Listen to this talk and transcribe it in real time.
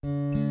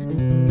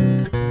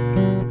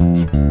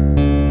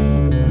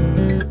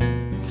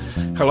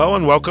Hello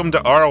and welcome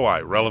to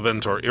ROI,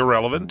 Relevant or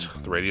Irrelevant,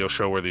 the radio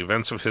show where the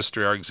events of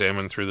history are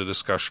examined through the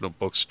discussion of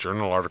books,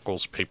 journal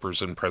articles,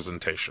 papers, and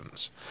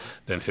presentations.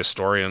 Then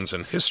historians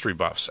and history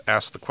buffs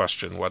ask the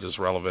question, what is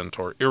relevant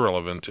or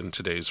irrelevant in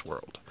today's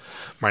world?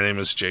 My name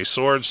is Jay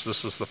Swords.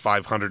 This is the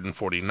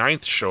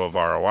 549th show of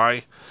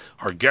ROI.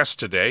 Our guest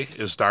today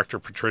is Dr.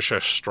 Patricia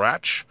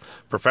Strach,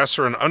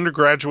 professor and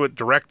undergraduate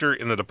director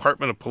in the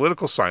Department of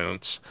Political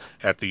Science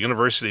at the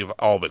University of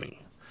Albany.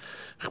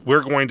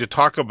 We're going to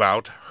talk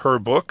about her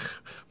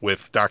book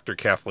with Dr.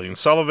 Kathleen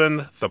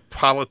Sullivan, The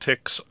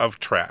Politics of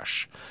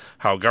Trash,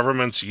 How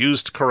Governments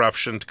Used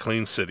Corruption to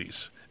Clean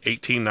Cities,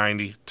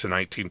 1890 to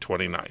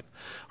 1929.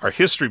 Our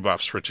history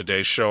buffs for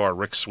today's show are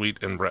Rick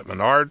Sweet and Brett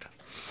Monnard.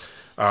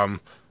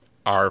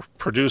 Our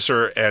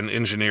producer and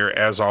engineer,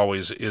 as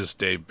always, is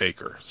Dave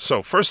Baker.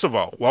 So first of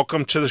all,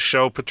 welcome to the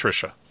show,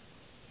 Patricia.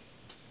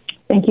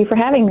 Thank you for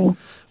having me.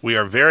 We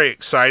are very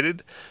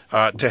excited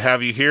to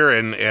have you here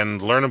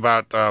and learn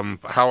about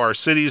how our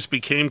cities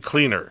became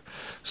cleaner.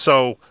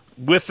 So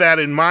with that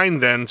in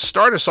mind, then,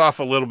 start us off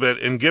a little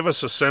bit and give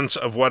us a sense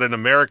of what an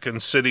American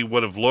city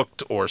would have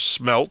looked or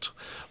smelt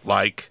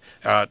like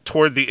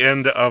toward the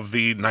end of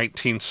the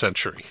 19th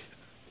century.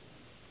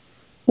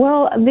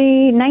 Well,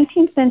 the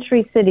 19th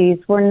century cities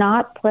were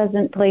not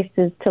pleasant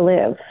places to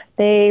live.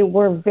 They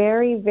were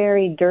very,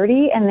 very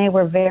dirty, and they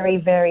were very,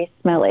 very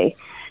smelly.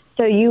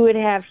 So you would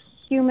have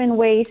human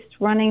waste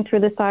running through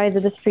the sides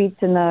of the streets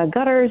and the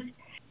gutters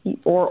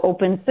or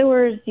open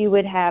sewers. You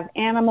would have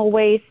animal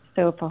waste.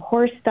 So if a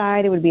horse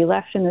died, it would be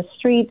left in the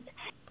streets.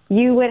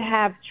 You would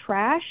have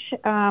trash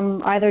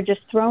either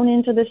just thrown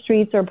into the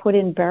streets or put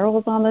in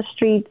barrels on the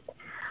streets.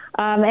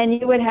 And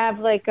you would have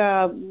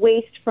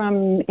waste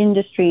from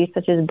industries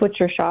such as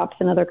butcher shops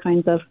and other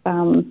kinds of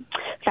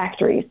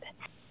factories.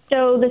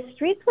 So the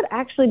streets would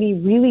actually be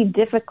really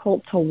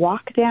difficult to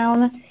walk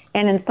down,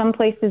 and in some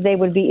places they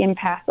would be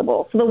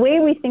impassable. So the way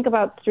we think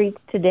about streets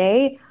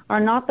today are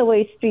not the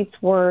way streets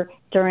were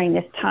during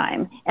this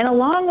time. And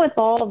along with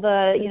all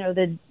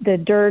the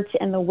dirt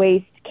and the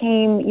waste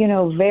came,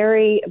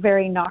 very,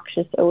 very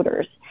noxious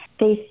odors.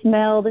 They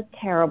smelled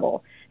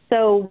terrible.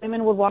 So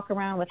women would walk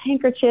around with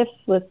handkerchiefs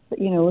with,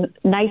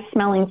 nice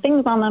smelling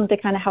things on them to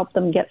kind of help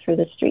them get through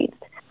the streets.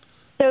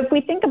 So if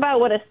we think about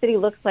what a city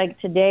looks like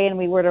today and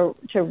we were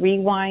to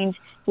rewind,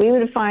 we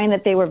would find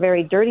that they were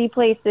very dirty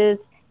places,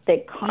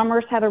 that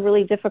commerce had a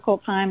really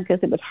difficult time because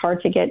it was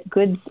hard to get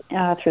goods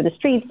through the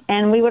streets.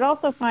 And we would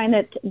also find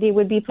that there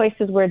would be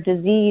places where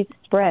disease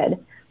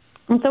spread.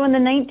 And so in the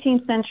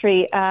 19th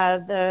century,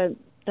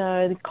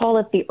 they call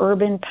it the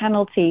urban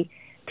penalty.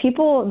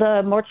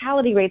 The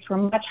mortality rates were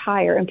much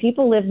higher, and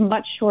people lived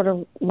much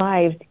shorter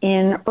lives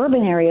in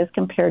urban areas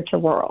compared to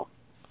rural.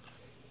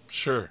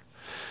 Sure.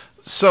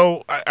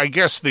 So I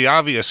guess the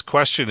obvious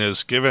question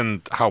is,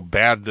 given how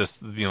bad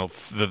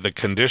the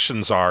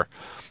conditions are,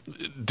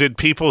 did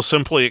people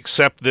simply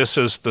accept this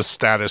as the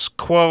status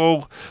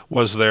quo?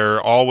 Was there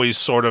always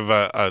sort of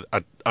a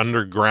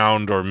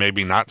underground or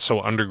maybe not so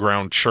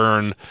underground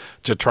churn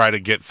to try to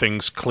get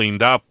things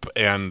cleaned up?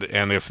 And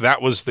if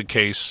that was the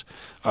case,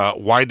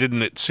 why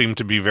didn't it seem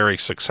to be very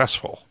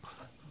successful?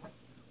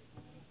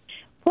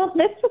 Well,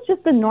 this was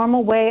just the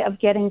normal way of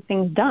getting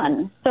things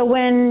done. So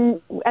when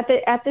at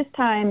this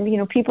time,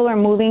 people are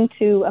moving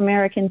to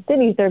American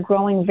cities, they're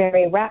growing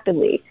very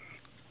rapidly,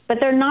 but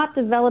they're not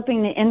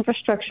developing the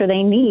infrastructure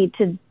they need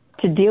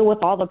to deal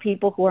with all the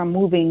people who are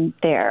moving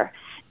there.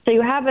 So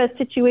you have a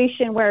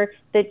situation where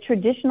the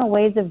traditional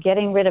ways of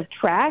getting rid of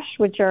trash,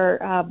 which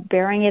are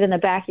burying it in the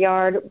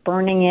backyard,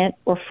 burning it,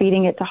 or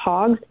feeding it to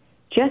hogs,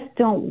 just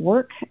don't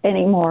work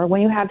anymore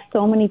when you have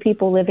so many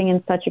people living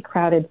in such a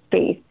crowded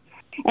space.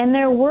 And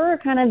there were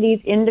kind of these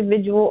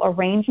individual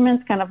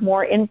arrangements, kind of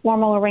more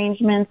informal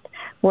arrangements,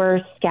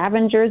 where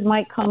scavengers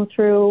might come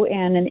through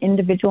and an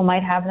individual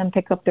might have them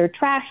pick up their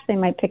trash. They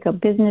might pick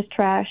up business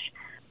trash.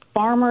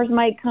 Farmers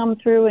might come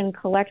through and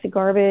collect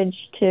garbage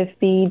to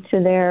feed to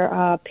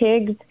their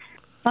pigs.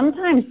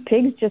 Sometimes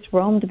pigs just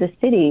roamed the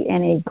city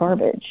and ate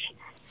garbage.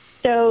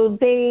 So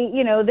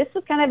this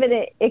was kind of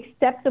an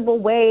acceptable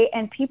way,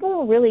 and people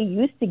were really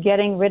used to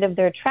getting rid of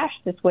their trash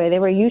this way. They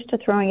were used to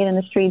throwing it in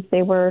the streets.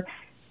 They were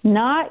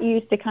not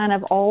used to kind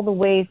of all the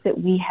ways that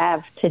we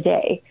have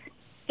today.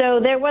 So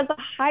there was a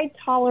high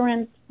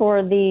tolerance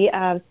for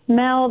the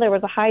smell. There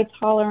was a high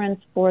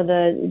tolerance for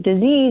the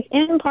disease,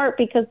 in part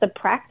because the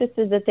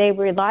practices that they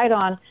relied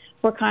on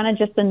were kind of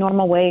just the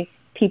normal way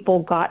people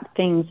got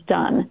things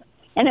done.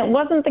 And it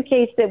wasn't the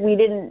case that we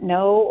didn't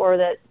know, or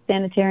that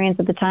sanitarians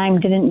at the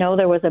time didn't know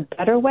there was a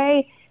better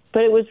way,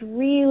 but it was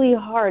really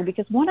hard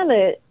because one of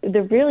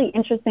the really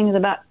interesting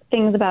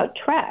things about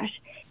trash,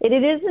 it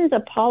isn't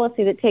a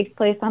policy that takes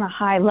place on a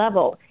high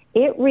level.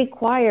 It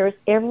requires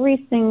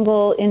every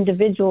single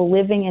individual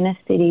living in a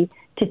city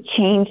to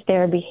change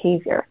their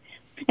behavior.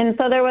 And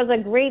so there was a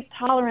great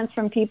tolerance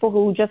from people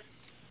who just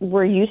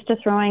were used to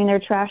throwing their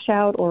trash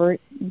out or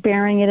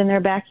burying it in their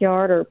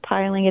backyard or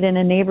piling it in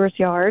a neighbor's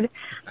yard,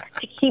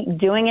 to keep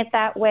doing it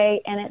that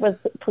way. And it was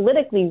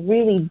politically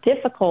really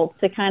difficult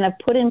to kind of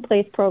put in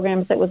place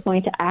programs that was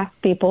going to ask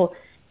people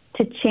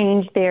to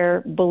change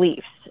their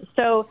beliefs.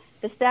 So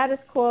the status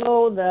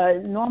quo,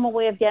 the normal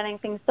way of getting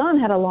things done,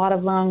 had a lot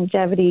of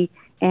longevity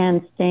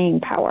and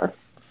staying power.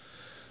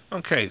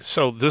 Okay,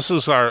 so this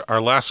is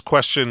our last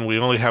question. We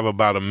only have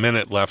about a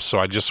minute left, so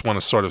I just want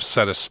to sort of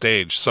set a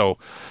stage. So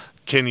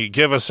can you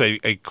give us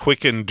a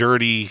quick and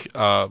dirty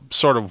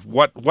sort of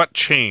what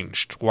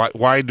changed?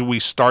 Why do we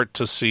start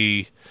to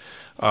see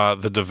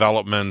the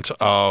development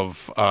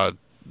of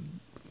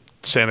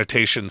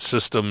sanitation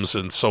systems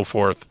and so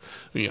forth?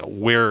 You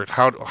know,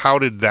 how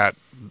did that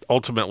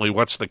ultimately,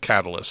 what's the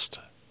catalyst?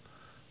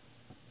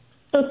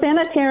 So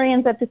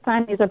sanitarians at this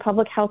time, these are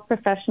public health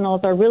professionals,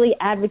 are really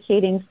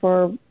advocating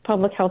for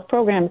public health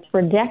programs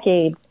for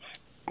decades.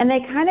 And they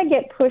kind of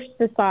get pushed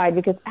aside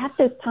because at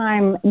this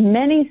time,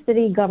 many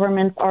city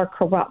governments are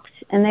corrupt.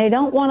 And they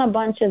don't want a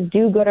bunch of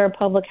do-gooder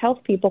public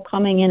health people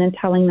coming in and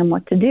telling them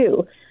what to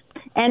do.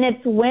 And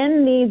it's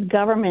when these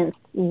governments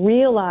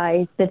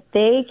realize that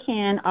they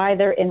can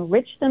either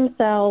enrich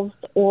themselves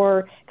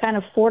or kind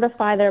of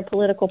fortify their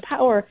political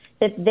power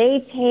that they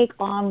take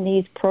on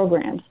these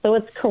programs. So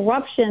it's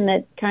corruption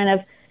that kind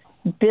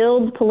of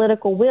builds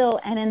political will,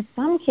 and in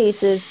some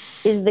cases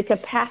is the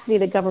capacity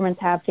that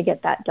governments have to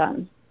get that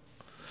done.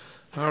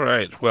 All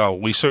right. Well,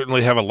 we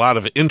certainly have a lot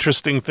of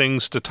interesting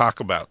things to talk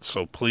about,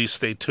 so please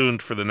stay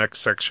tuned for the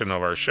next section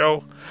of our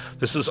show.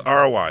 This is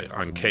ROI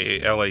on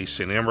KALA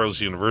St.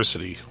 Ambrose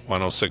University,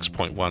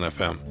 106.1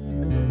 FM.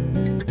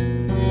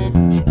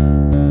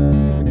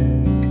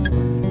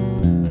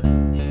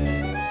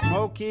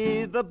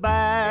 Smokey the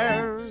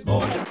Bear.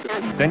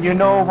 Then you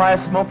know why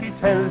Smokey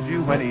tells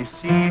you when he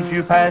sees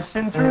you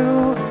passing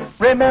through.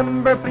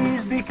 Remember,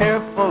 please be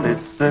careful,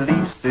 it's the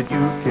least that you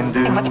can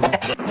do.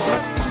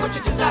 What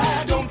you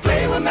desire, don't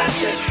play with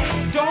matches,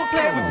 don't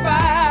play with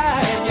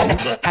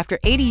fire. After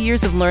 80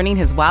 years of learning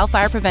his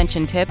wildfire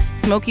prevention tips,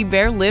 Smokey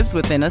Bear lives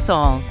within us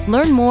all.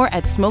 Learn more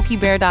at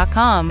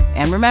SmokeyBear.com.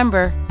 And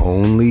remember,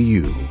 only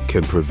you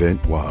can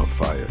prevent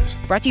wildfires.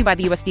 Brought to you by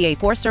the USDA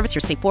Forest Service,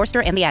 your state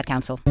forester, and the Ad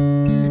Council.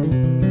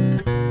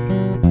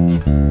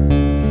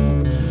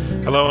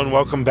 Hello and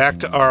welcome back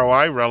to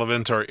ROI,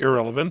 Relevant or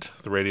Irrelevant,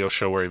 the radio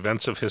show where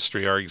events of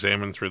history are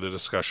examined through the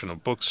discussion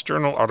of books,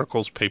 journal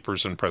articles,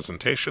 papers, and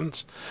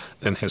presentations.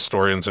 Then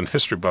historians and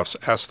history buffs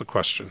ask the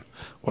question,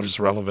 what is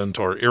relevant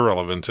or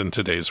irrelevant in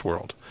today's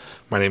world?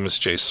 My name is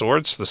Jay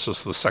Swords. This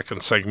is the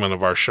second segment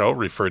of our show,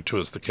 referred to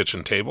as the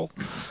kitchen table.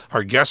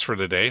 Our guest for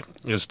today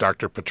is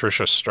Dr.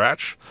 Patricia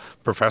Strach,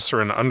 professor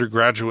and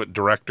undergraduate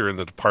director in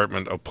the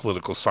Department of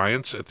Political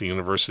Science at the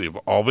University of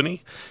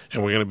Albany.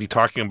 And we're going to be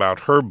talking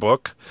about her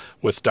book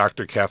with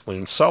Dr.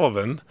 Kathleen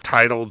Sullivan,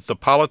 titled The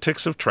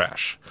Politics of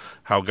Trash,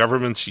 How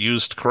Governments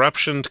Used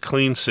Corruption to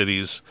Clean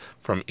Cities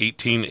from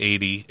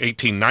 1890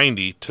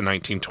 to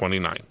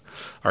 1929.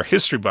 Our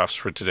history buffs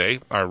for today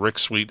are Rick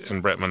Sweet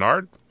and Brett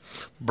Monnard.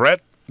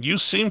 Brett, you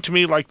seem to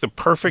me like the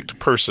perfect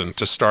person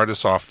to start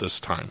us off this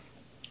time.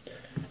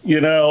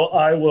 You know,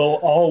 I will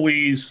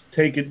always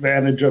take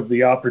advantage of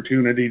the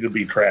opportunity to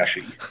be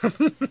trashy.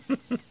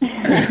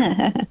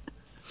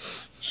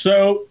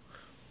 So,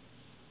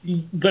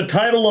 the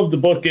title of the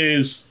book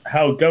is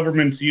How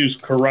Governments Use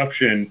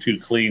Corruption to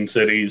Clean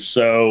Cities.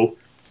 So,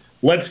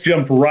 let's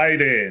jump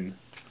right in.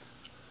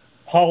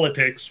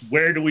 Politics,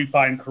 where do we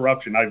find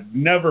corruption? I've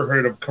never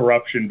heard of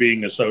corruption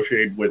being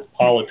associated with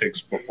politics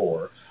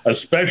before,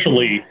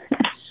 especially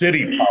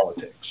city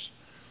politics.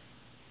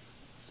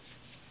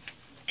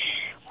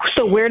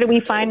 So where do we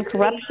find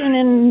corruption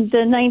in the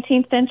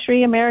 19th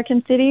century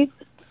American cities?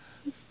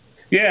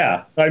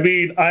 Yeah, I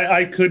mean,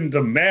 I couldn't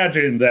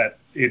imagine that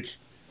it's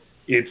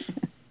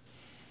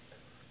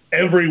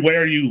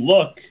everywhere you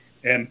look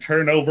and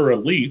turn over a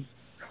leaf.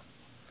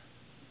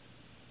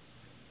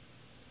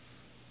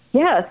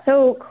 Yeah,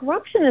 so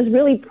corruption is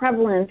really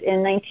prevalent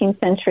in 19th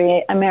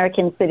century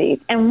American cities.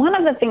 And one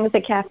of the things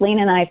that Kathleen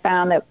and I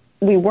found that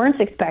we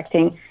weren't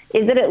expecting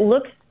is that it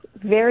looks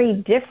very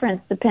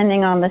different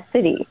depending on the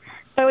city.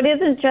 So it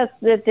isn't just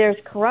that there's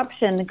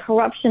corruption.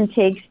 Corruption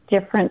takes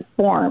different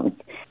forms.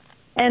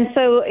 And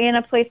so in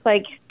a place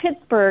like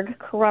Pittsburgh,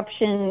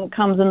 corruption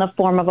comes in the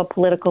form of a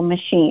political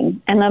machine.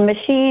 And the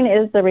machine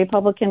is the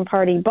Republican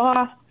Party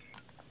boss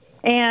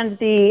and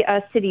the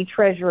city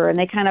treasurer, and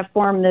they kind of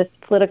form this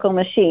political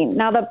machine.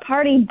 Now, the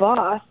party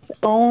boss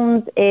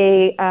owns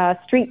a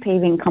street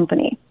paving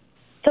company.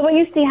 So what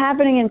you see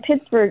happening in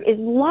Pittsburgh is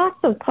lots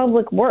of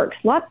public works,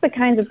 lots of the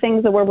kinds of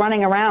things that we're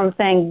running around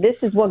saying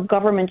this is what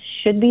governments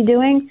should be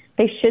doing.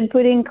 They should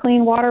put in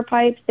clean water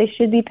pipes. They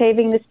should be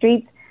paving the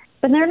streets.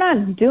 But they're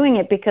not doing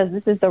it because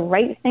this is the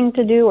right thing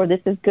to do or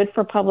this is good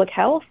for public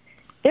health.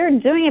 They're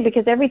doing it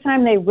because every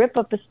time they rip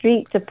up a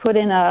street to put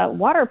in a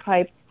water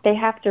pipe, they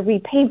have to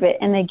repave it,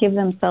 and they give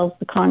themselves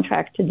the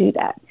contract to do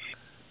that.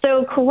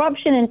 So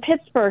corruption in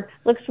Pittsburgh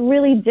looks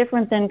really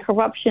different than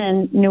corruption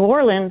in New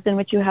Orleans, in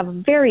which you have a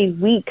very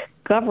weak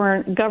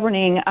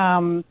governing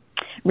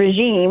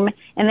regime,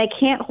 and they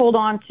can't hold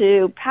on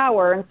to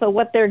power. And so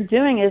what they're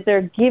doing is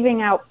they're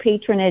giving out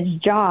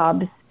patronage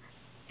jobs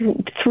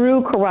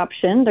through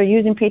corruption. They're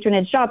using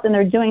patronage jobs, and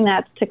they're doing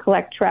that to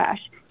collect trash.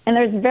 And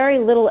there's very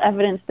little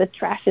evidence that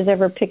trash is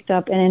ever picked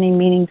up in any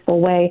meaningful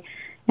way.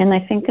 And I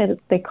think that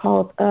they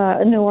call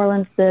New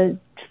Orleans the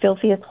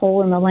filthiest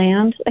hole in the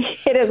land.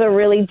 It is a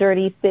really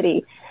dirty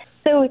city.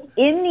 So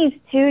in these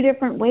two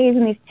different ways,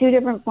 in these two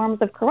different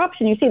forms of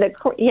corruption, you see that,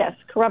 yes,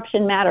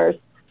 corruption matters.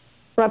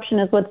 Corruption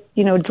is what's,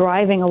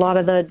 driving a lot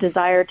of the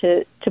desire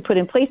to put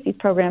in place these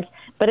programs.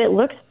 But it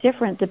looks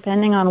different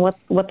depending on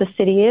what the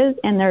city is,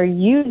 and they're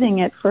using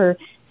it for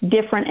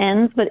different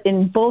ends. But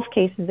in both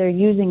cases, they're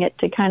using it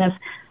to kind of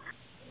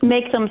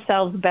make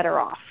themselves better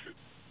off.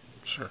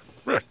 Sure.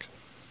 Rick?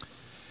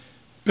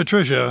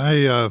 Patricia,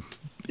 I,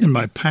 in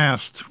my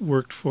past,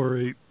 worked for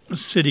a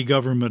city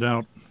government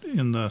out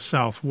in the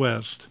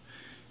Southwest,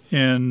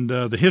 and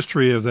the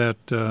history of that,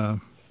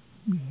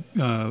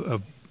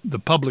 of the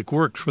public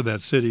works for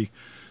that city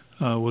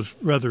was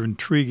rather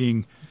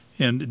intriguing,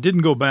 and it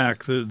didn't go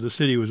back. The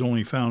city was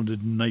only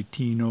founded in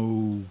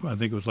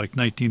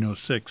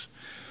 1906.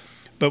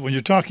 But when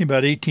you're talking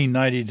about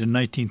 1890 to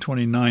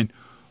 1929,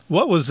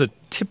 what was the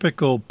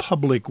typical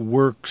public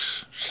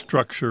works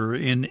structure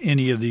in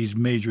any of these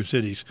major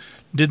cities?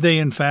 Did they,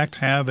 in fact,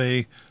 have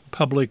a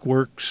public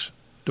works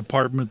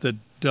department that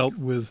dealt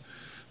with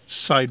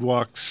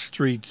sidewalks,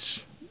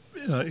 streets,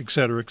 et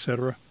cetera, et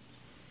cetera?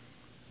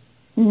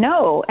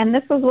 No, and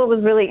this was what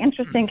was really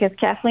interesting, because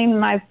Kathleen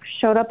and I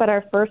showed up at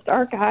our first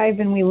archive,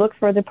 and we looked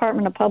for a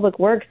Department of Public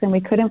Works, and we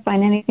couldn't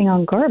find anything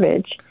on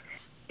garbage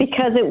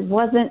because it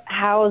wasn't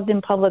housed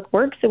in Public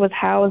Works. It was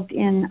housed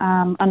in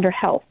under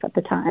Health at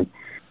the time.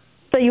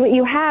 So what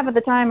you have at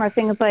the time are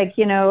things like,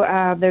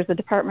 there's a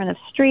Department of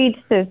Streets,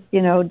 there's,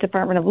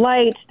 Department of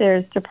Light,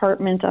 there's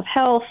Department of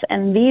Health,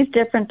 and these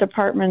different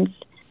departments,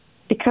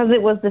 because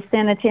it was the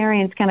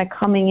sanitarians kind of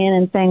coming in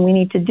and saying, we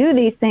need to do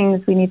these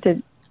things, we need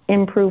to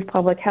improve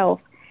public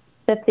health,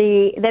 that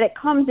it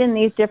comes in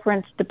these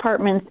different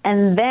departments,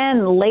 and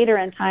then later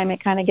in time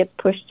it kind of gets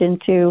pushed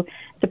into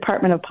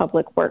Department of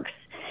Public Works.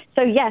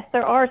 So yes,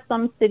 there are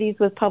some cities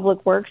with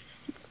public works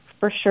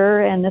for sure,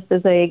 and this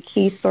is a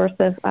key source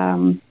of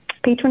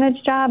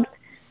patronage jobs,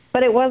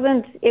 but it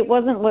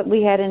wasn't what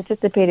we had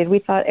anticipated. We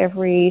thought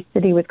every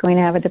city was going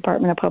to have a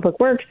Department of Public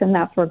Works, and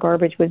that's where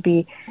garbage would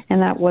be,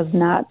 and that was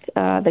not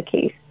the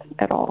case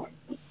at all.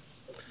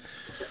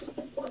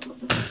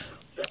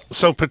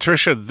 So,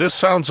 Patricia, this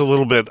sounds a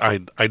little bit,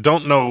 I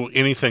don't know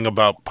anything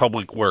about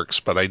public works,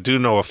 but I do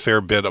know a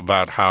fair bit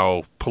about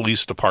how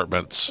police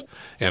departments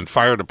and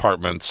fire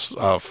departments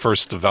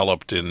first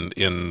developed in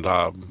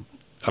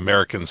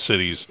American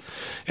cities.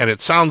 And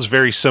it sounds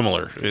very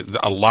similar.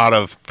 A lot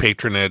of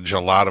patronage,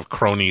 a lot of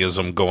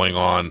cronyism going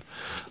on,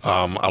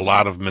 a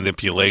lot of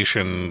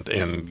manipulation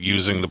and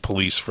using the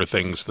police for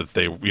things that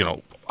they,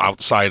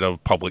 outside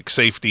of public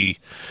safety,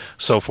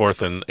 so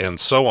forth and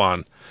so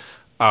on.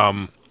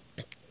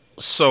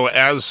 So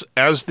as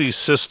these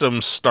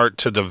systems start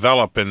to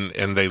develop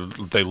and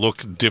they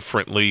look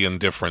differently in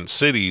different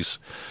cities,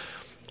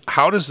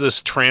 how does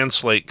this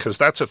translate? Because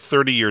that's a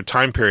 30-year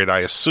time period. I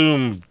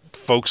assume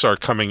folks are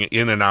coming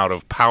in and out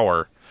of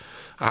power.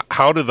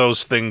 How do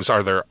those things,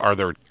 are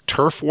there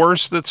turf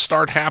wars that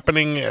start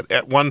happening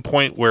at one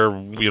point where,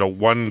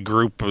 one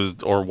group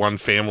or one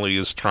family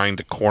is trying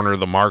to corner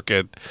the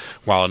market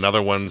while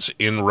another one's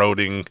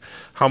inroading?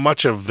 How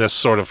much of this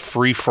sort of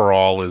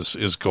free-for-all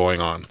is going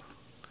on?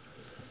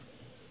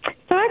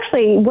 So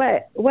actually,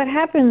 what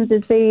happens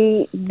is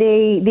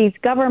these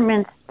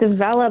governments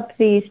develop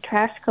these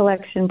trash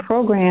collection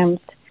programs.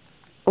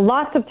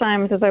 Lots of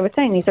times, as I was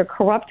saying, these are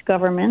corrupt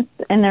governments,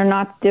 and they're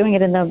not doing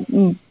it in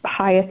the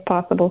highest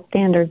possible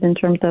standards in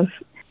terms of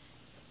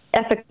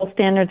ethical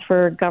standards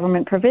for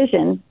government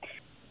provision.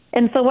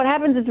 And so what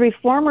happens is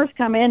reformers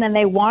come in and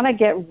they want to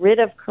get rid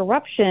of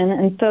corruption,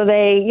 and so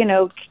they,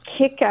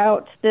 kick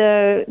out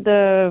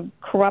the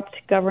corrupt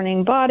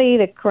governing body,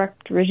 the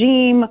corrupt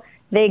regime.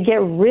 They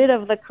get rid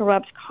of the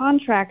corrupt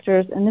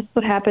contractors, and this is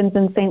what happens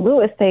in St.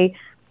 Louis. They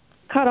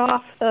cut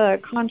off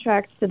the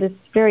contracts to this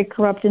very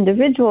corrupt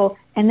individual,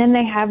 and then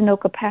they have no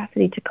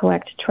capacity to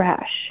collect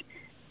trash.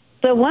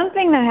 So one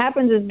thing that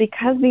happens is,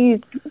 because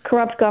these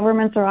corrupt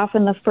governments are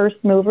often the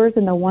first movers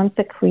and the ones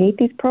that create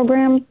these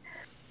programs,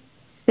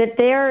 that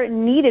they're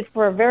needed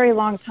for a very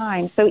long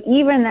time. So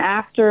even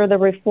after the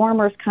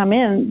reformers come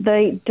in,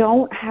 they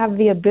don't have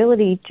the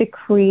ability to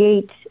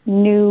create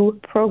new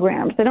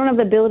programs. They don't have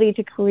the ability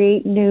to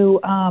create new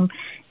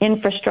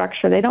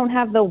infrastructure. They don't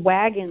have the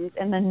wagons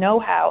and the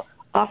know-how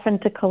often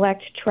to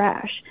collect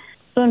trash.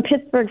 So in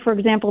Pittsburgh, for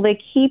example,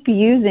 they keep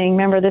using,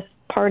 remember this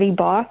party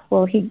boss?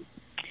 Well, he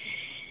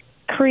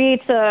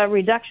creates a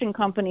reduction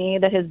company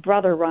that his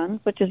brother runs,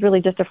 which is really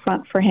just a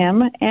front for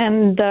him.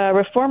 And the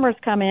reformers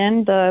come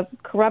in, the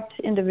corrupt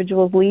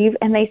individuals leave,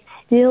 and they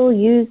still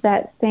use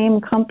that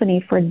same company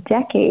for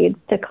decades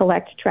to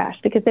collect trash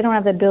because they don't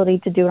have the ability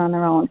to do it on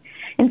their own.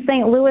 In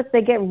St. Louis,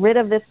 they get rid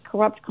of this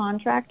corrupt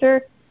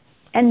contractor,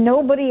 and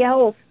nobody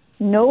else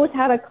knows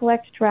how to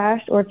collect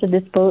trash or to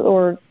dispose,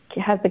 or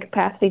has the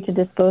capacity to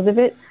dispose of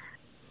it.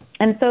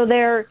 And so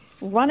they're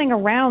running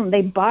around.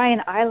 They buy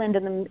an island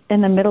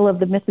in the middle of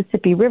the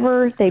Mississippi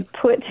River. They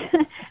put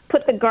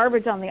the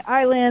garbage on the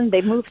island.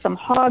 They move some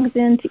hogs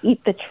in to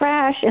eat the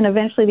trash, and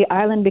eventually the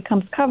island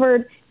becomes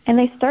covered, and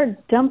they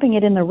start dumping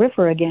it in the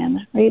river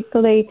again, right?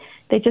 So they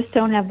just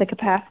don't have the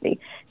capacity.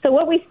 So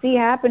what we see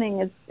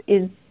happening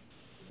is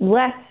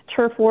less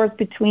turf wars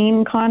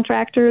between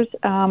contractors,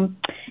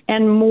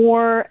 and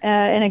more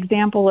an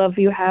example of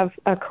you have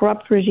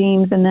corrupt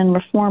regimes and then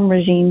reform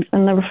regimes.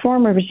 And the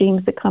reform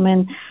regimes that come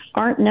in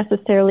aren't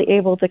necessarily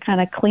able to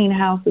kind of clean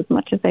house as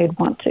much as they'd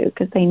want to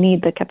because they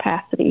need the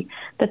capacity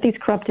that these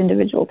corrupt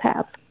individuals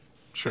have.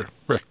 Sure.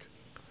 Rick.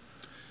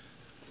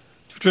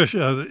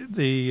 Patricia,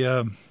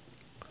 the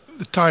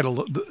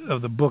title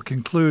of the book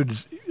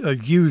includes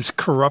use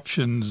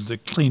corruption to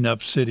clean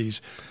up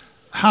cities.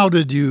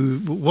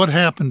 What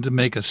happened to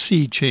make a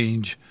sea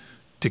change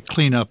to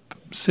clean up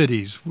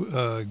cities,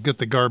 get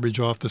the garbage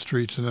off the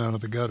streets and out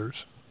of the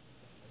gutters?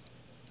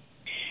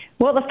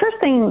 Well, the first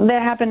thing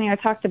that happened here, I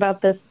talked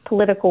about this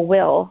political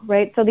will,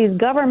 right? So these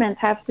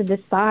governments have to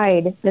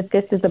decide that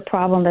this is a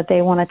problem that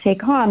they want to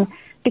take on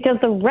because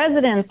the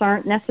residents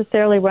aren't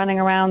necessarily running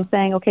around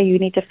saying, okay, you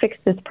need to fix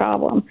this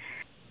problem.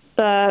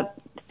 The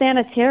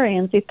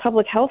sanitarians, these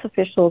public health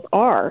officials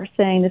are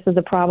saying this is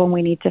a problem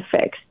we need to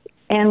fix.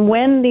 And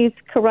when these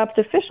corrupt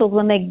officials,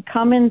 when they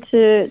come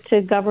into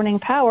governing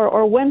power,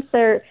 or once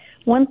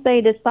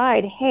they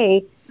decide,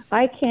 hey,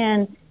 I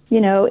can,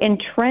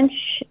 entrench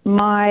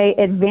my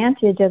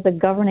advantage as a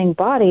governing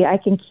body, I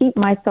can keep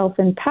myself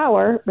in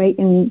power, right?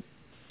 In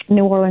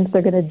New Orleans,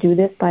 they're going to do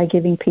this by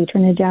giving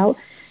patronage out.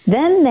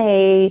 Then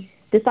they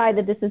decide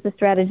that this is the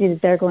strategy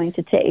that they're going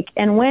to take.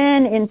 And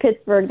when in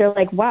Pittsburgh, they're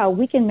like, wow,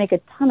 we can make a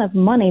ton of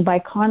money by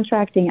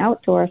contracting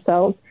out to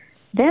ourselves,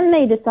 then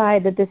they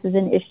decide that this is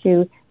an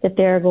issue that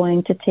they're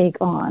going to take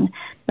on,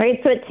 right?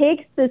 So it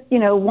takes this,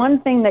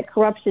 one thing that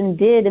corruption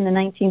did in the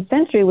 19th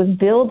century was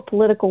build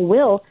political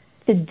will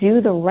to do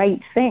the right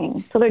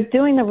thing. So they're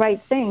doing the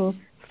right thing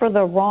for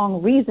the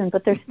wrong reason,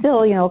 but they're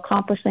still,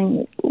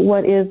 accomplishing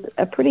what is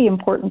a pretty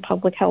important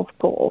public health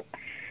goal.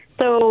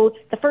 So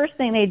the first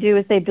thing they do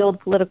is they build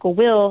political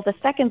will. The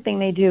second thing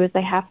they do is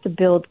they have to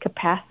build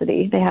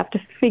capacity. They have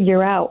to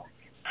figure out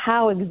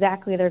how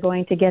exactly they're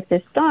going to get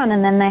this done,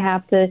 and then they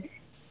have to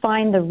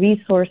find the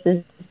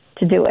resources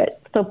to do it.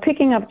 So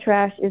picking up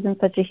trash isn't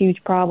such a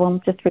huge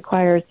problem, just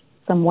requires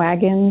some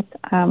wagons.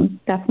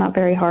 That's not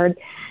very hard.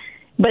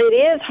 But it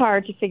is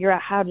hard to figure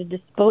out how to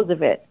dispose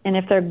of it. And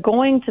if they're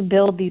going to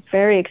build these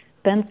very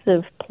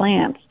expensive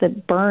plants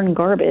that burn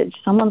garbage,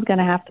 someone's going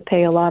to have to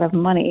pay a lot of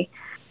money.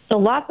 So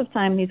lots of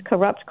time these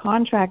corrupt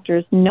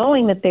contractors,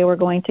 knowing that they were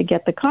going to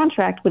get the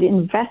contract, would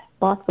invest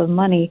lots of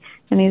money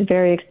in these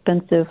very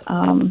expensive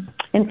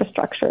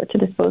infrastructure to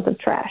dispose of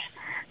trash.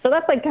 So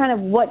that's like kind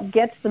of what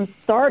gets them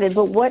started.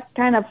 But what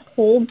kind of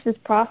holds this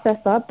process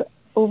up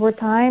over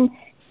time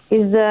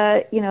is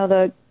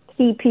the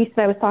key piece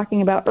that I was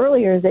talking about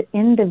earlier is that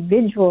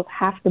individuals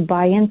have to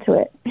buy into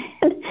it.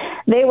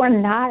 They were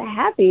not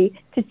happy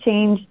to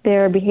change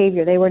their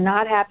behavior. They were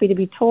not happy to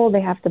be told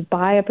they have to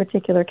buy a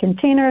particular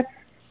container.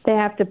 They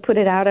have to put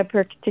it out at a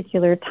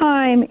particular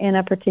time in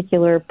a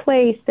particular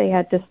place. They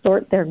had to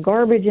sort their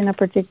garbage in a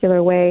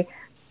particular way.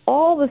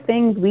 All the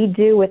things we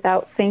do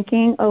without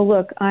thinking, oh,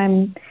 look,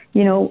 I'm,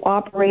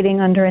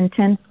 operating under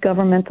intense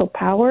governmental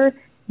power,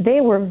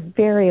 they were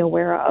very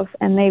aware of,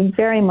 and they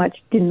very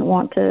much didn't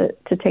want to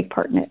take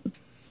part in it.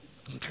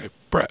 Okay,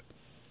 Brett.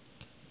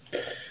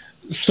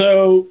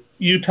 So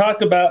you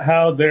talk about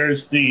how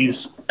there's these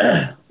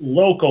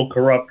local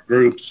corrupt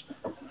groups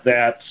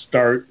that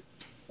start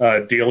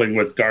dealing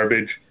with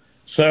garbage.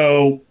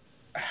 So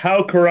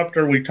how corrupt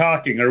are we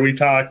talking? Are we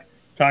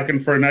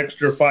talking for an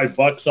extra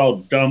 $5, I'll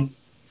dump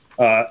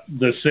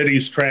the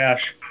city's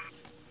trash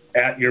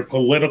at your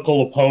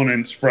political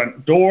opponent's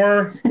front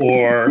door?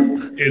 Or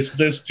is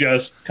this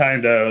just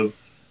kind of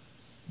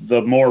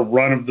the more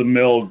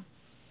run-of-the-mill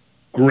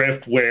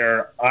grift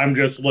where I'm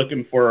just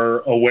looking for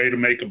a way to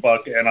make a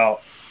buck and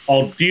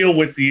I'll deal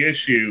with the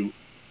issue,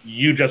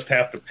 you just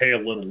have to pay a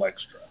little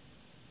extra?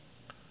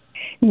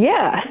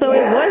 Yeah, so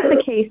it was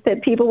the case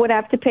that people would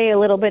have to pay a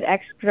little bit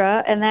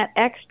extra, and that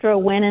extra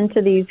went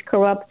into these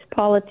corrupt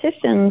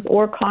politicians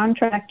or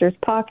contractors'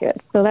 pockets.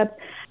 So that's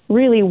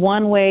really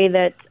one way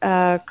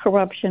that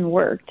corruption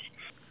worked.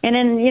 And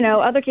in,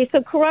 other cases,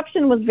 so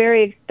corruption was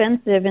very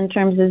expensive in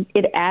terms of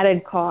it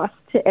added cost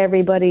to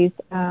everybody's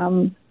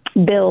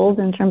bills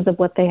in terms of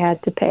what they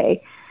had to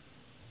pay.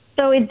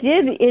 So it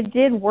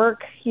did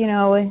work,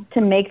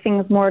 to make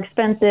things more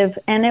expensive.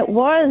 And it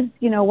was,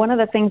 one of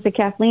the things that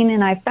Kathleen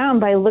and I found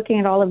by looking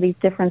at all of these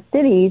different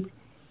cities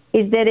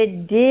is that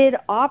it did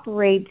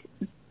operate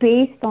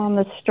based on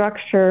the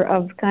structure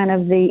of kind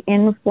of the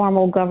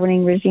informal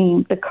governing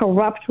regime, the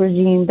corrupt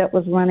regime that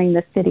was running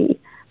the city.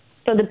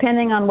 So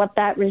depending on what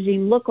that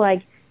regime looked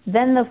like,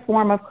 then the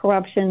form of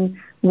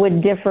corruption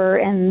would differ,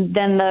 and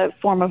then the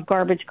form of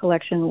garbage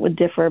collection would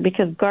differ,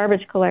 because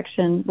garbage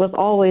collection was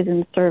always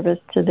in service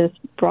to this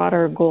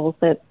broader goals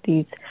that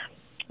these,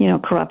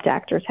 corrupt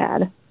actors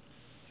had.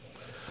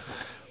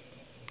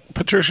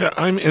 Patricia,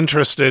 I'm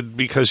interested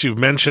because you've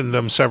mentioned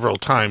them several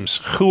times.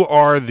 Who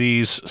are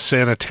these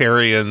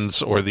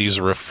sanitarians or these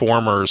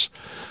reformers?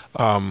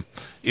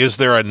 Is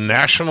there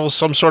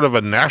some sort of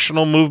a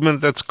national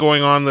movement that's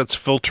going on that's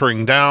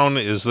filtering down?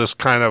 Is this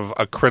kind of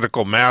a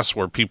critical mass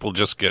where people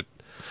just get,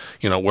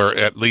 where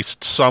at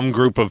least some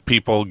group of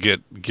people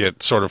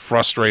get sort of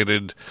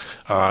frustrated?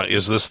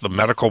 Is this the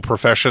medical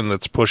profession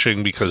that's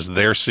pushing because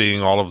they're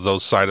seeing all of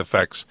those side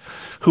effects?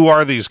 Who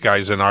are these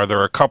guys, and are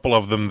there a couple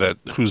of them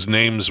whose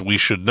names we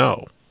should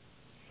know?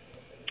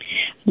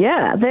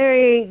 Yeah,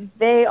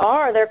 they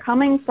are. They're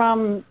coming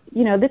from,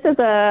 this is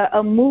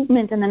a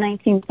movement in the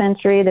 19th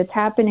century that's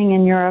happening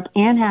in Europe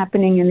and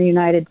happening in the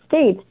United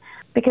States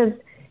because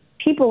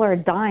people are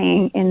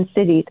dying in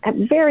cities at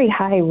very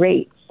high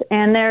rates.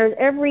 And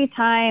every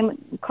time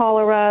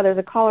there's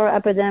a cholera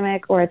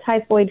epidemic or a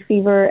typhoid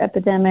fever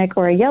epidemic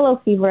or a yellow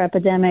fever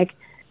epidemic,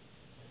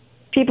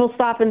 people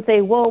stop and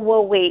say, whoa,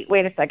 wait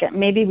a second.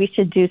 Maybe we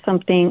should do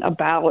something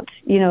about,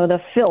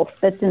 the filth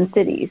that's in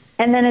cities.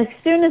 And then as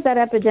soon as that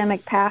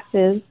epidemic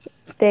passes,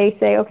 they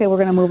say, okay, we're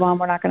going to move on.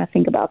 We're not going to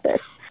think about this.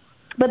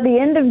 But the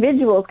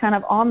individuals kind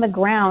of on the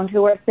ground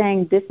who are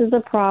saying, this is a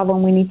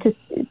problem. We need to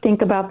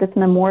think about this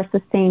in a more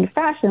sustained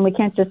fashion. We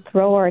can't just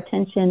throw our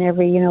attention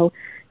every,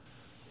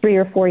 3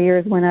 or 4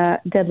 years when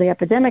a deadly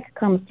epidemic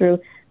comes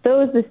through.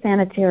 Those are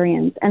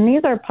sanitarians. And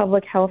these are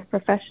public health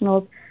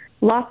professionals.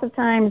 Lots of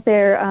times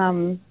they're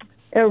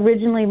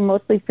originally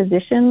mostly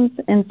physicians,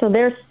 and so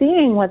they're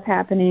seeing what's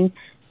happening.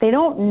 They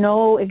don't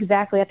know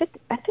exactly. At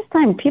this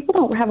time, people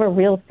don't have a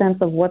real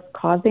sense of what's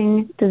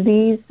causing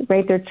disease,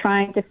 right? They're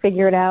trying to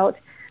figure it out.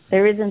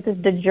 There isn't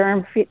the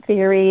germ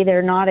theory.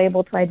 They're not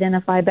able to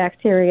identify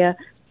bacteria.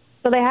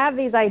 So they have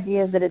these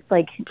ideas that it's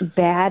like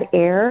bad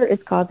air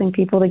is causing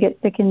people to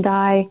get sick and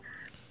die.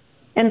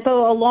 And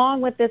so along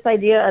with this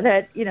idea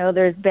that,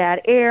 there's bad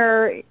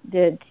air,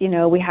 that,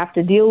 we have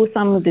to deal with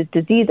some of the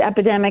disease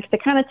epidemics, they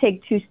kind of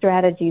take two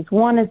strategies.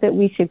 One is that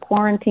we should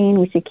quarantine.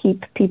 We should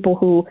keep people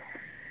who,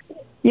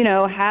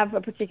 have a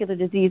particular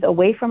disease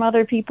away from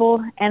other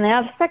people. And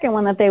the second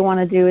one that they want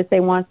to do is they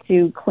want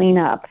to clean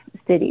up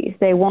cities.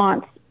 They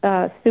want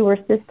sewer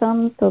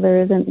systems so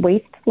there isn't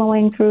waste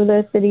flowing through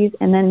the cities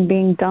and then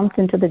being dumped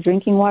into the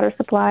drinking water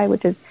supply,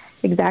 which is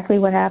exactly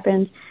what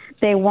happened.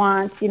 They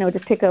want, to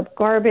pick up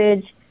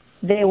garbage.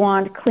 They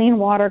want clean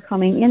water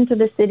coming into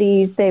the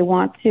cities. They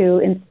want to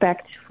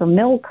inspect for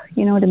milk,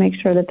 to make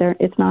sure that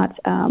it's not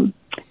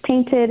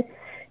tainted.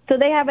 So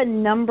they have a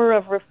number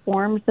of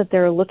reforms that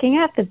they're looking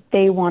at that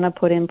they want to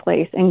put in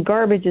place. And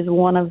garbage is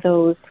one of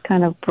those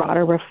kind of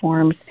broader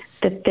reforms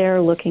that they're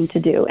looking to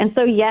do. And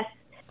so, yes,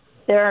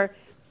 they're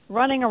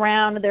running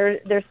around.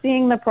 They're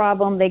seeing the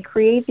problem. They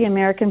create the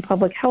American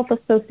Public Health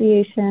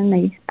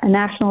Association, a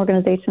national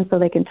organization, so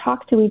they can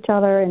talk to each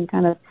other and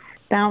kind of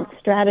bounce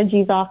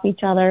strategies off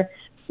each other.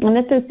 And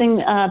this is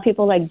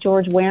people like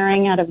George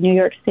Waring out of New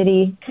York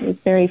City, who's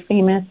very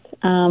famous.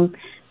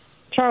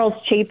 Charles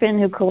Chapin,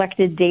 who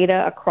collected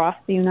data across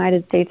the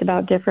United States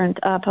about different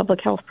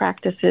public health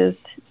practices.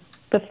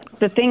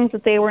 The things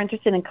that they were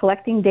interested in,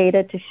 collecting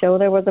data to show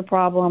there was a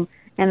problem,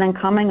 and then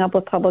coming up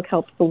with public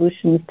health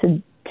solutions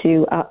to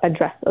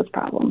address those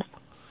problems.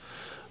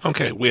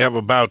 Okay, we have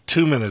about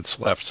 2 minutes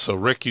left. So,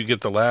 Rick, you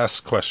get the last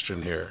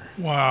question here.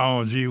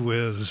 Wow, gee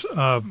whiz.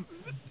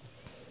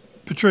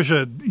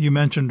 Patricia, you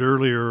mentioned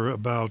earlier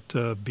about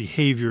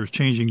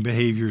changing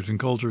behaviors and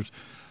cultures.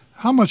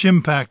 How much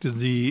impact did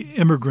the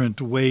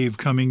immigrant wave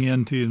coming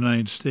into the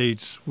United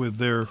States with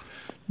their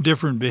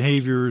different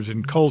behaviors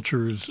and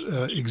cultures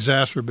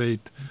exacerbate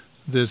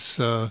this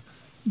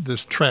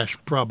trash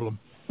problem?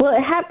 Well,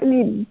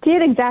 it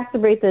did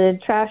exacerbate the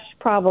trash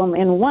problem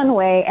in one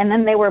way, and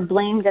then they were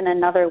blamed in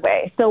another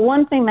way. So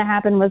one thing that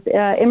happened was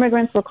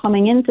immigrants were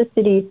coming into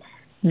cities,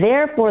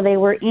 therefore they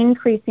were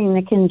increasing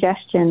the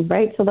congestion,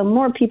 right? So the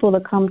more people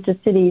that come to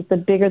cities, the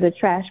bigger the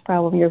trash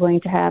problem you're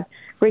going to have,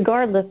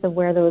 regardless of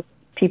where those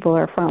people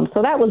are from.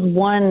 So that was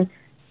one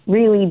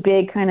really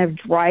big kind of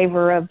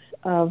driver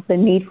of the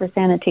need for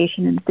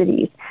sanitation in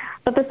cities.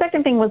 But the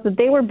second thing was that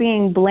they were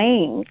being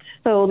blamed.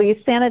 So these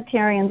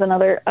sanitarians and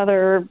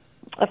other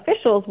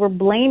officials were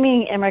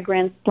blaming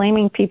immigrants,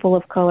 blaming people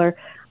of color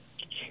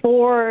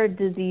for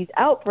disease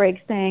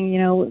outbreaks,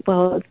 saying,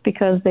 well, it's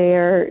because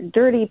they're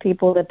dirty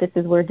people that this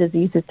is where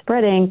disease is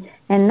spreading,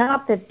 and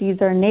not that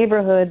these are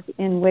neighborhoods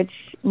in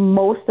which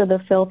most of the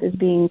filth is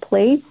being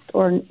placed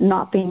or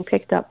not being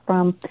picked up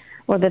from,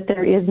 or that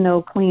there is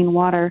no clean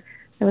water.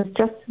 I was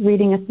just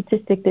reading a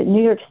statistic that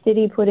New York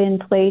City put in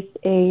place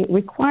a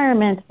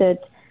requirement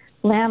that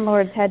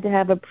landlords had to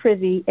have a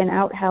privy, an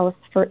outhouse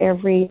for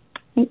every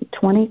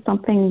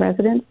 20-something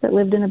residents that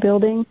lived in a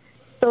building.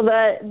 So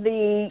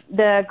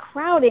the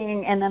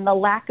crowding and then the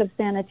lack of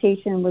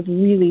sanitation was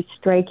really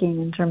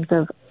striking in terms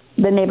of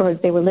the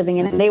neighborhoods they were living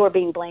in, and they were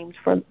being blamed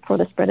for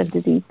the spread of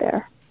disease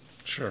there.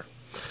 Sure.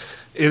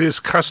 It is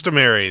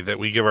customary that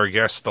we give our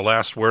guests the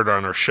last word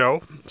on our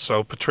show.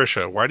 So,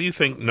 Patricia, why do you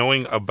think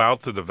knowing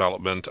about the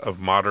development of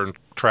modern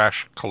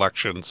trash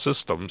collection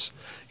systems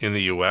in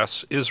the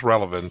U.S. is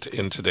relevant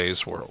in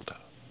today's world?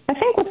 I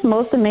think what's what's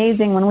most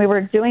amazing when we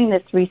were doing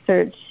this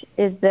research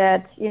is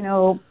that,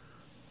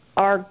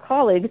 our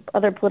colleagues,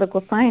 other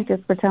political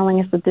scientists, were telling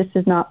us that this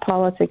is not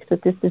politics,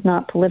 that this is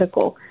not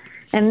political.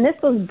 And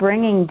this was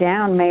bringing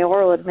down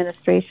mayoral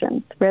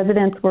administrations.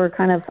 Residents were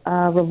kind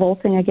of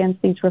revolting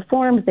against these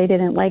reforms. They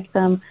didn't like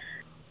them.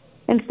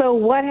 And so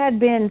what had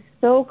been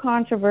so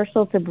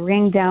controversial to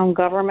bring down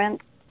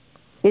government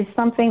is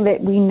something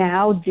that we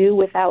now do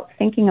without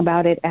thinking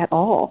about it at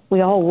all.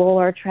 We all roll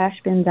our trash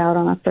bins out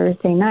on a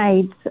Thursday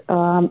night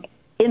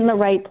in the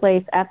right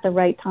place at the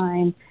right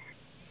time,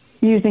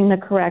 using the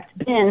correct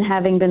bin,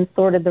 having been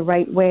sorted the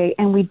right way,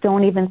 and we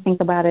don't even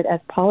think about it as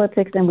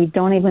politics, and we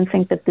don't even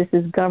think that this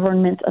is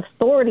government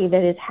authority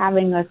that is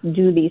having us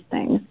do these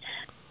things.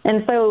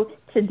 And so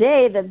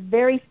today, the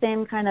very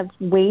same kind of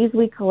ways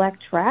we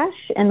collect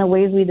trash and the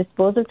ways we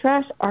dispose of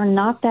trash are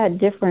not that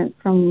different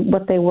from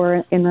what they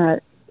were in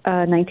the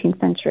 19th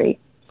century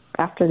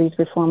after these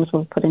reforms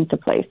were put into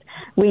place.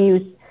 We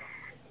use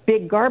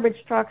big garbage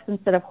trucks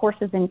instead of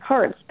horses and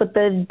carts, but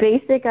the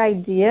basic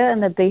idea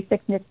and the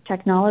basic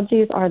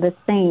technologies are the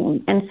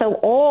same. And so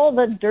all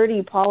the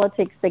dirty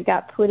politics that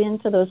got put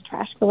into those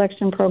trash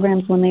collection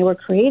programs when they were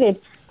created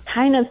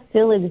kind of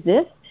still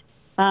exist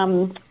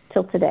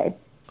till today.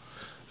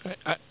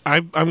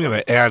 I'm going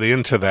to add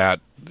into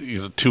that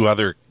two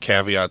other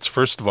caveats.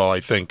 First of all, I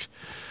think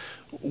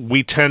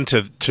we tend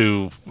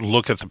to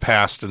look at the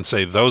past and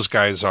say those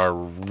guys are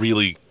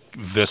really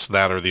this,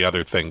 that, or the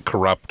other thing,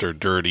 corrupt or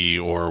dirty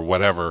or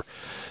whatever,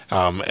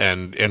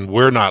 and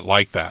we're not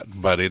like that.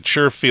 But it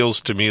sure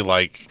feels to me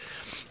like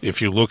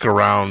if you look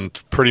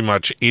around pretty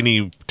much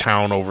any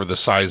town over the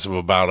size of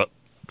about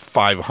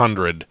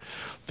 500,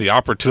 the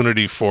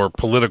opportunity for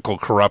political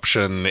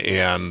corruption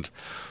and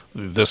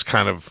this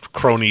kind of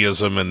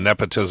cronyism and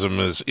nepotism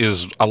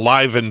is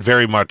alive and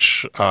very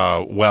much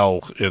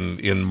well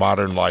in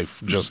modern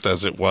life, just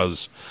as it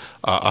was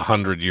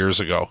 100 years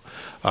ago.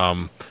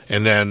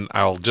 And then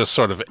I'll just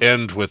sort of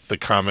end with the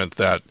comment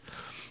that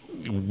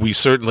we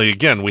certainly,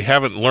 again, we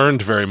haven't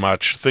learned very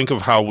much. Think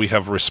of how we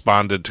have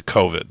responded to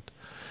COVID,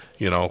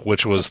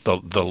 which was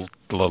the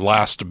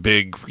last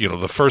big,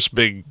 the first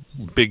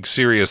big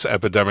serious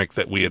epidemic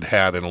that we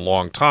had in a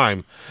long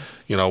time.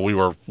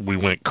 We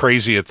went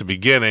crazy at the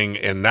beginning,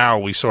 and now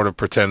we sort of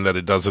pretend that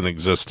it doesn't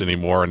exist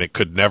anymore and it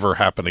could never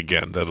happen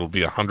again, that it'll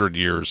be 100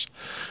 years.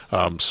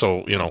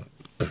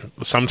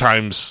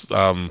 Sometimes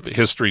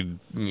history,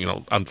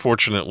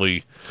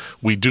 unfortunately,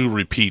 we do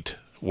repeat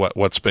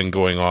what's been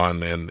going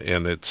on,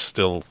 and it's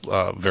still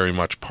very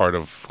much part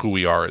of who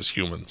we are as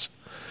humans.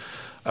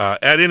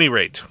 At any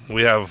rate,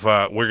 we're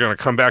going to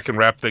come back and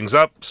wrap things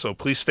up, so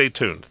please stay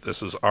tuned.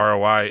 This is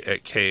ROI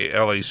at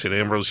KALA St.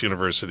 Ambrose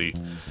University,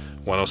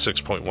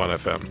 106.1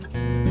 FM.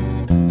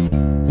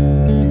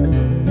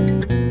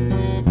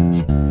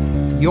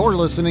 You're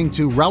listening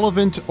to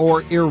Relevant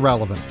or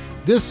Irrelevant.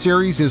 This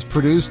series is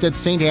produced at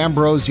St.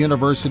 Ambrose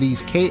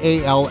University's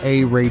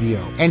KALA Radio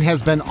and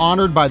has been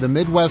honored by the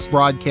Midwest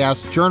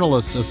Broadcast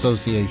Journalists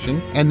Association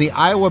and the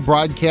Iowa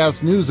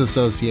Broadcast News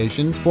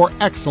Association for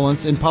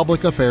excellence in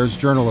public affairs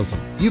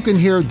journalism. You can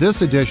hear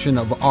this edition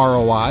of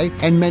ROI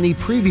and many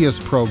previous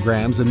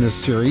programs in this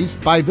series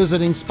by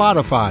visiting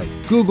Spotify,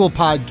 Google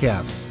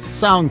Podcasts,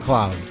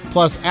 SoundCloud,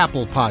 plus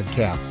Apple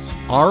Podcasts.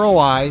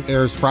 ROI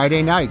airs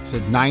Friday nights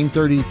at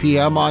 9:30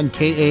 p.m. on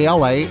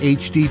KALA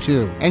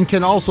HD2 and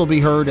can also be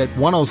heard at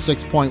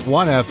 106.1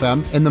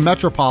 FM in the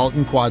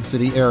metropolitan Quad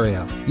City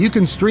area. You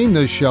can stream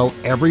this show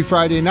every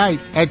Friday night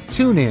at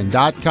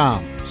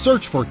tunein.com.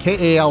 Search for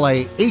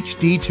KALA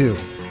HD2.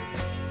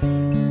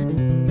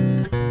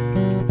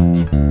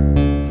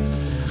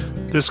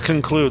 This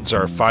concludes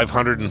our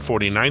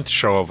 549th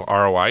show of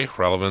ROI,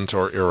 Relevant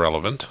or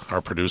Irrelevant. Our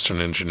producer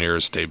and engineer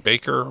is Dave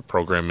Baker, our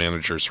program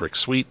manager is Rick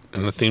Sweet,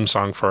 and the theme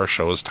song for our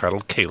show is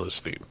titled Kayla's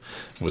Theme.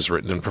 It was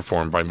written and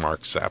performed by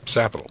Mark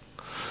Zapital.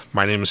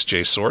 My name is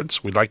Jay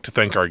Swords. We'd like to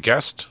thank our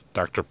guest,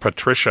 Dr.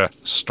 Patricia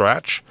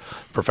Strach,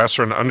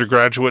 professor and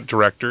undergraduate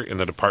director in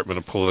the Department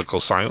of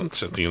Political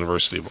Science at the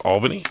University of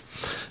Albany.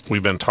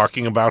 We've been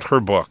talking about her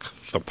book,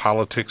 The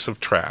Politics of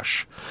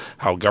Trash,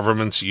 How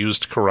Governments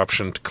Used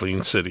Corruption to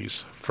Clean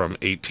Cities, from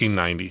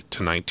 1890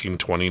 to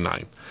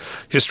 1929.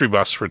 History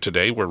buffs for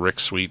today were Rick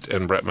Sweet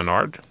and Brett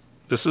Monnard.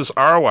 This is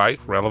ROI,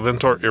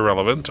 Relevant or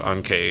Irrelevant,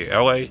 on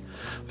KALA.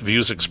 The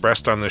views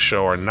expressed on this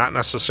show are not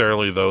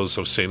necessarily those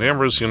of St.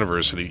 Ambrose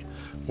University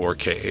or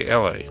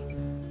KALA.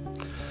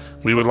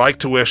 We would like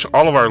to wish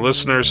all of our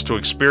listeners to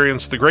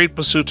experience the great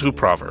Basotho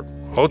proverb,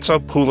 Hotsa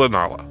Pula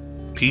Nala,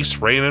 peace,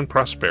 reign, and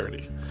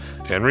prosperity.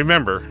 And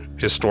remember,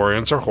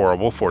 historians are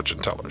horrible fortune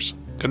tellers.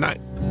 Good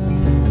night.